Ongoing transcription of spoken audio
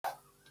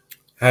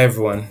Hi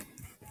everyone,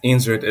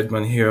 Ainsworth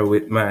Edmond here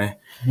with my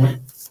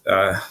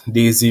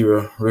day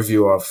zero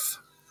review of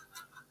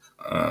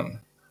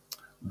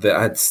the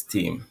ads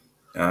team.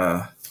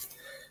 Uh,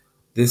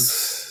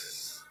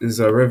 this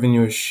is a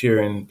revenue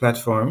sharing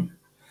platform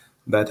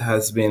that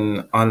has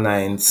been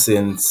online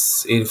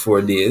since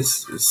 84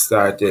 days. It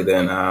started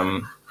in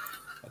I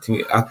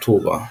think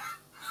October.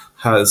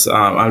 Has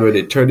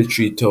already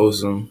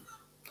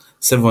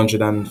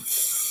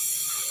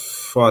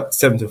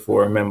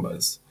 33,774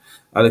 members.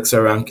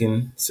 Alexa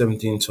ranking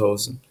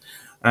 17,000.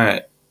 All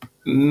right.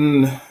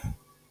 Mm,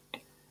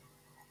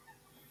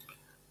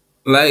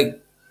 like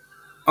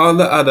all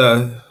the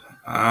other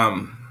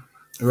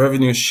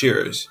revenue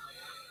shares,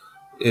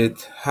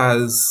 it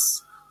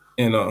has,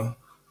 you know,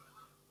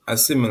 a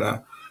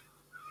similar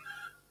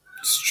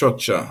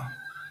structure.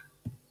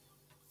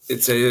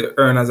 It's a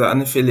earn as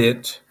an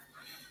affiliate.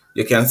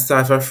 You can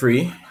start for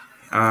free.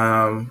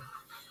 Um,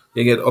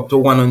 you get up to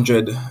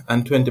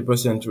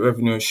 120%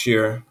 revenue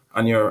share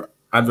on your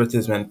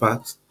advertisement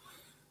packs.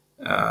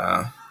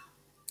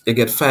 You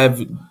get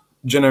 5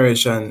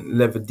 generation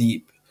level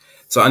deep.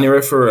 So on your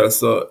referral,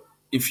 so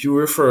if you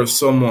refer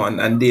someone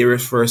and they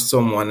refer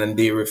someone and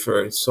they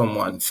refer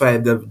someone,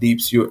 5 level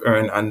deeps you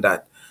earn on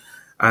that.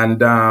 And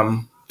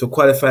to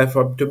qualify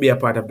for to be a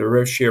part of the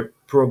rev share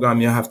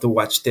program, you have to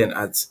watch 10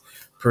 ads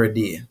per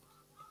day.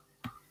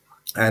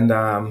 And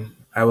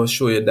I will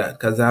show you that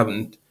because I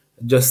haven't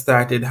just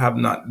started, have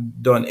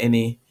not done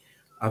any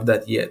of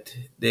that yet.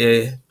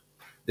 The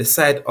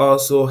site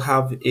also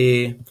have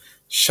a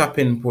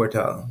shopping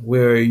portal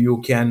where you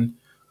can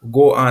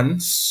go on,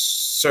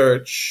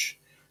 search,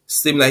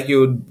 seem like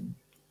you would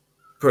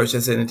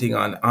purchase anything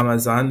on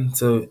Amazon.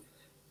 So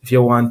if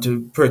you want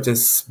to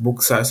purchase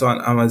books or so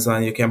on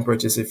Amazon, you can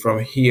purchase it from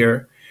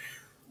here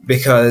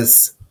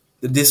because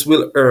this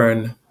will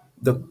earn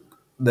the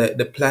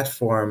the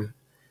platform.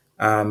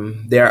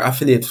 They are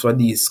affiliate for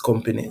these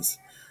companies,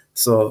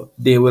 so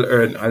they will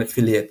earn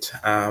affiliate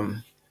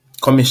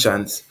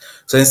commissions.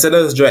 So instead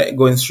of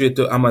going straight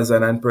to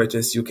Amazon and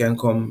purchase, you can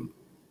come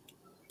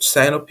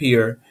sign up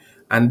here,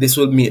 and this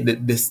will make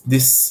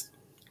this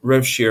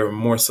rev share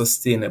more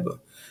sustainable,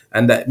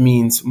 and that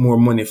means more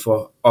money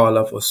for all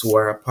of us who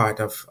are a part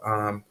of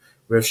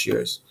rev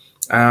shares.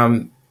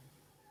 Um,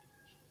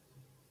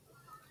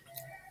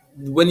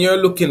 when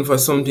you're looking for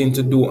something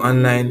to do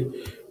online,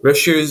 rev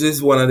shares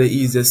is one of the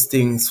easiest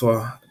things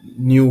for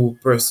new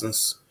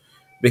persons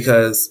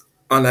because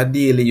on a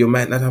daily you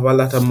might not have a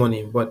lot of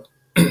money, but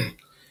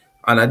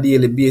on a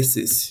daily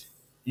basis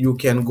you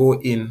can go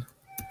in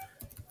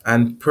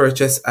and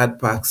purchase ad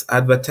packs,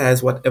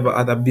 advertise whatever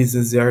other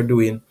business they are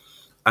doing,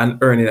 and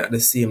earn it at the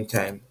same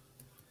time.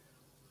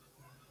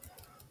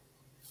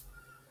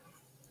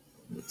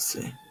 Let's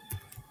see.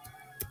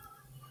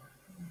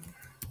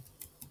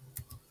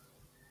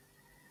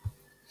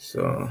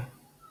 So,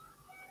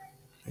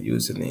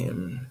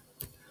 username.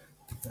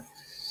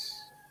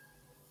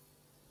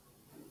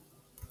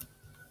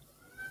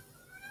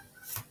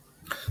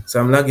 So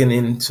I'm logging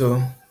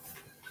into.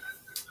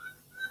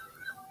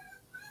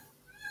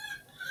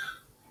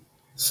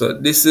 So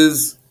this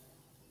is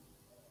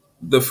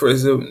the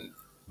first.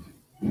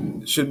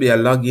 Should be a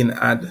login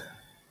ad,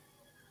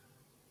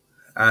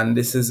 and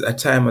this is a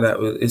timer that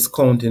is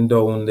counting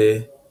down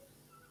the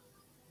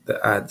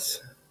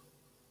ads.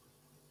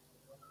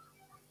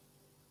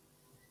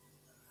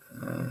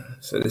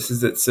 So this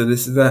is it. So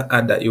this is an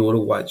ad that you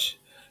will watch.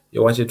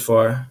 You watch it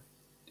for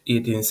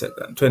 18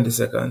 seconds, 20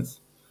 seconds.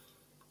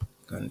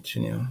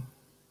 Continue.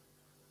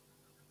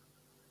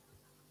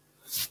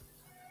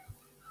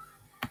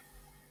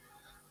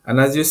 And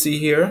as you see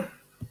here,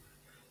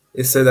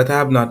 it says that I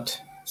have not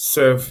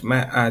served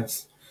my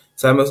ads.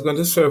 So I'm just going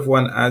to serve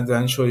one ad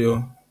and show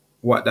you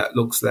what that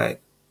looks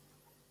like.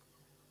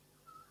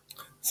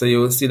 So you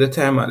will see the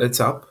time at the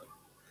top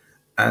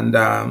and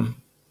the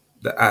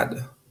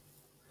ad.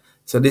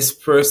 So this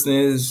person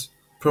is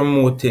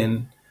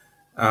promoting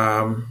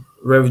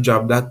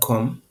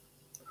revjob.com,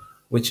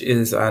 which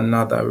is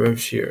another rev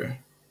share.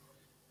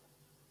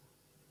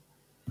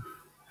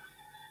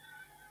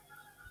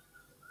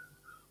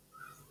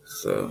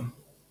 So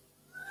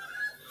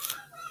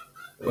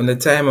when the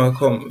timer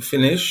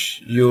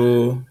finish,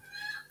 you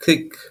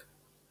click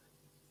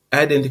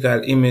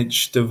identical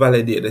image to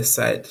validate the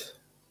site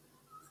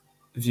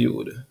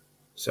viewed.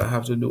 So I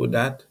have to do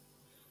that.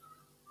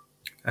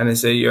 And I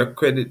say your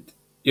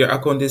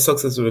account is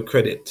successfully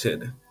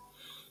credited.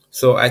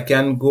 So I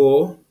can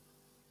go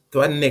to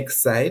a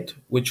next site,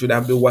 which would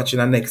have been watching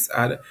a next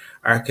ad, or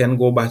I can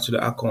go back to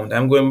the account.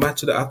 I'm going back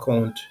to the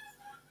account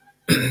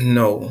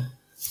now.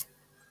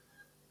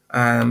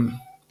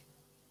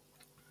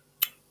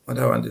 What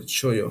I wanted to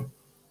show you.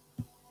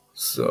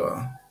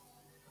 So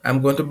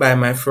I'm going to buy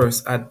my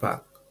first ad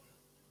pack.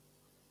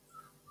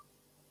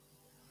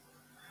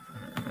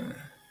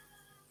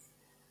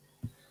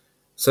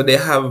 So they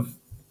have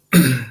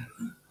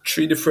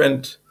 3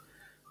 different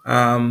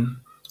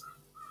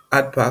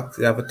ad packs.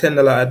 They have a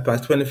 $10 ad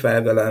pack,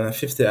 $25, and a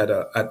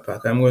 $50 ad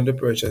pack. I'm going to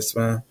purchase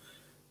a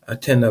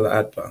 $10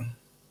 ad pack.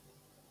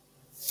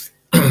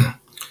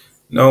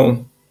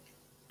 Now,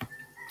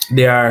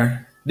 there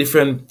are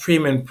different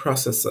payment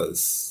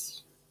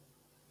processors.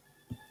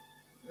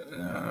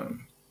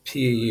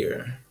 Pay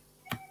here.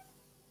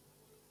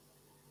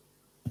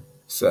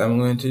 So I'm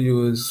going to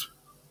use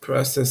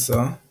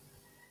processor,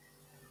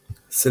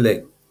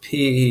 select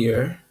pay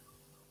here,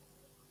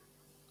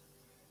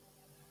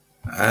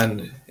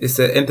 and it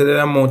said enter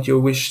the amount you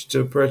wish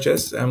to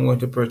purchase. I'm going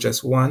to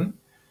purchase one,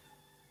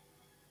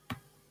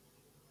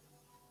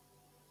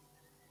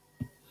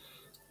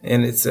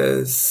 and it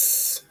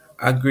says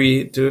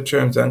agree to the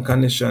terms and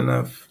condition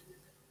of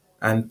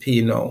and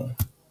pay now.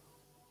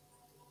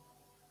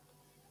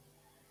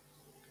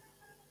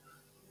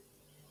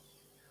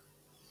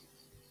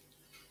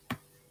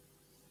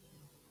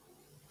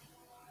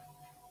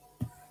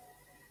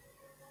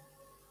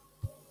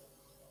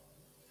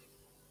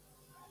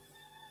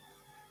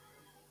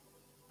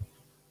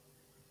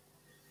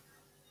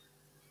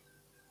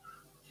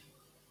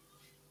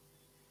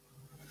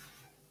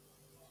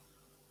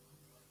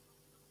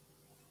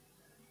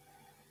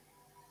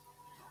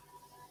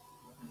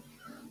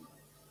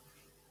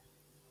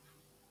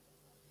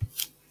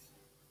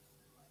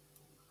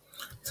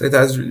 So it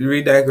has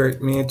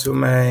redirected me to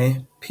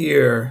my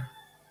peer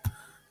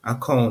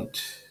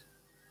account.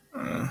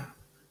 I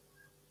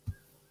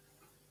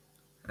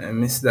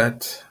missed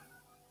that.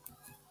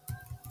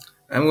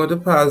 I'm going to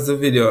pause the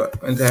video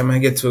until I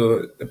get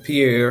to the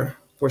peer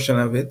portion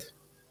of it,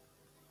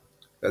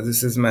 because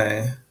this is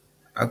my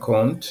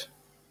account.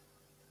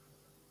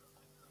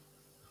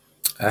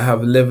 I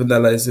have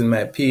 $11 in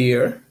my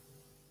peer,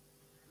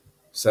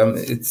 so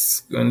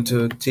it's going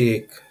to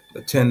take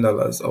the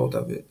 $10 out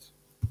of it.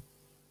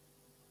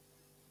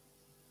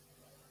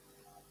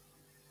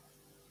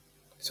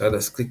 So I'll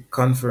just click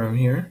confirm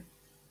here.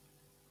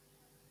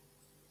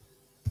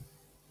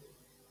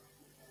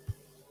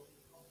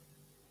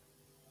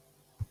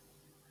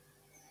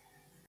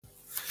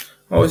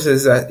 Oh, this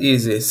is that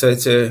easy. So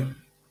it's a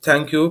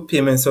thank you,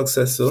 payment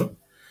successful.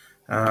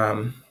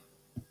 Um,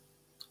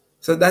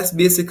 so that's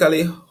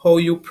basically how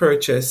you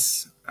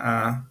purchase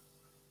ad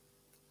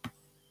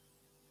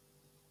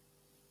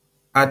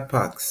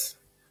packs.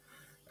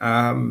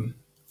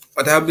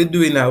 What I'll be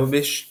doing, I will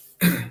be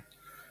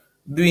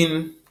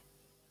doing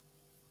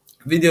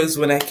videos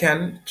when I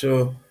can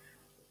to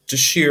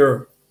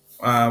share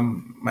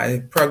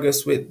my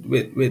progress with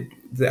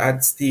the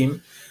ads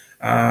team.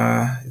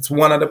 It's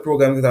one of the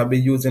programs that I'll be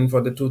using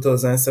for the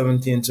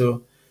 2017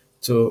 to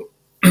to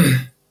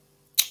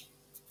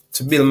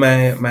build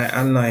my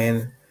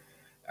online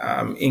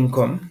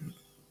income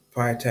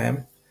part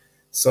time.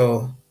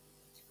 So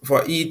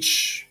for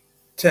each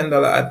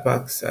 $10 ad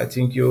packs, I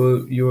think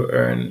you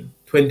earn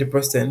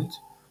 20%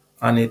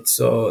 on it.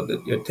 So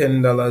that your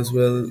 $10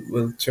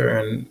 will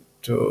turn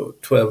to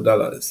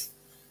 $12.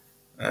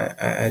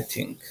 I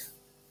think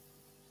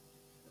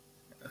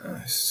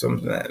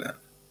something like that.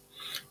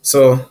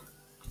 So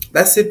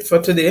that's it for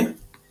today.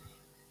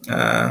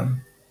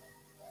 Um,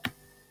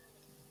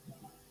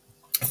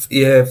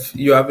 if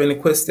you have any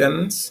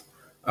questions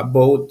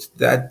about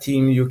that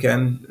team, you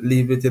can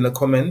leave it in the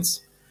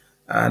comments,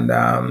 and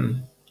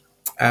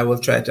I will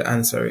try to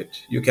answer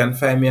it. You can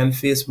find me on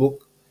Facebook.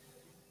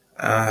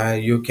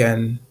 You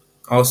can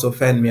also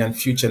find me on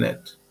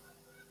FutureNet.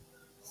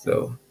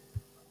 So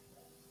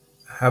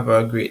have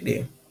a great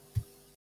day.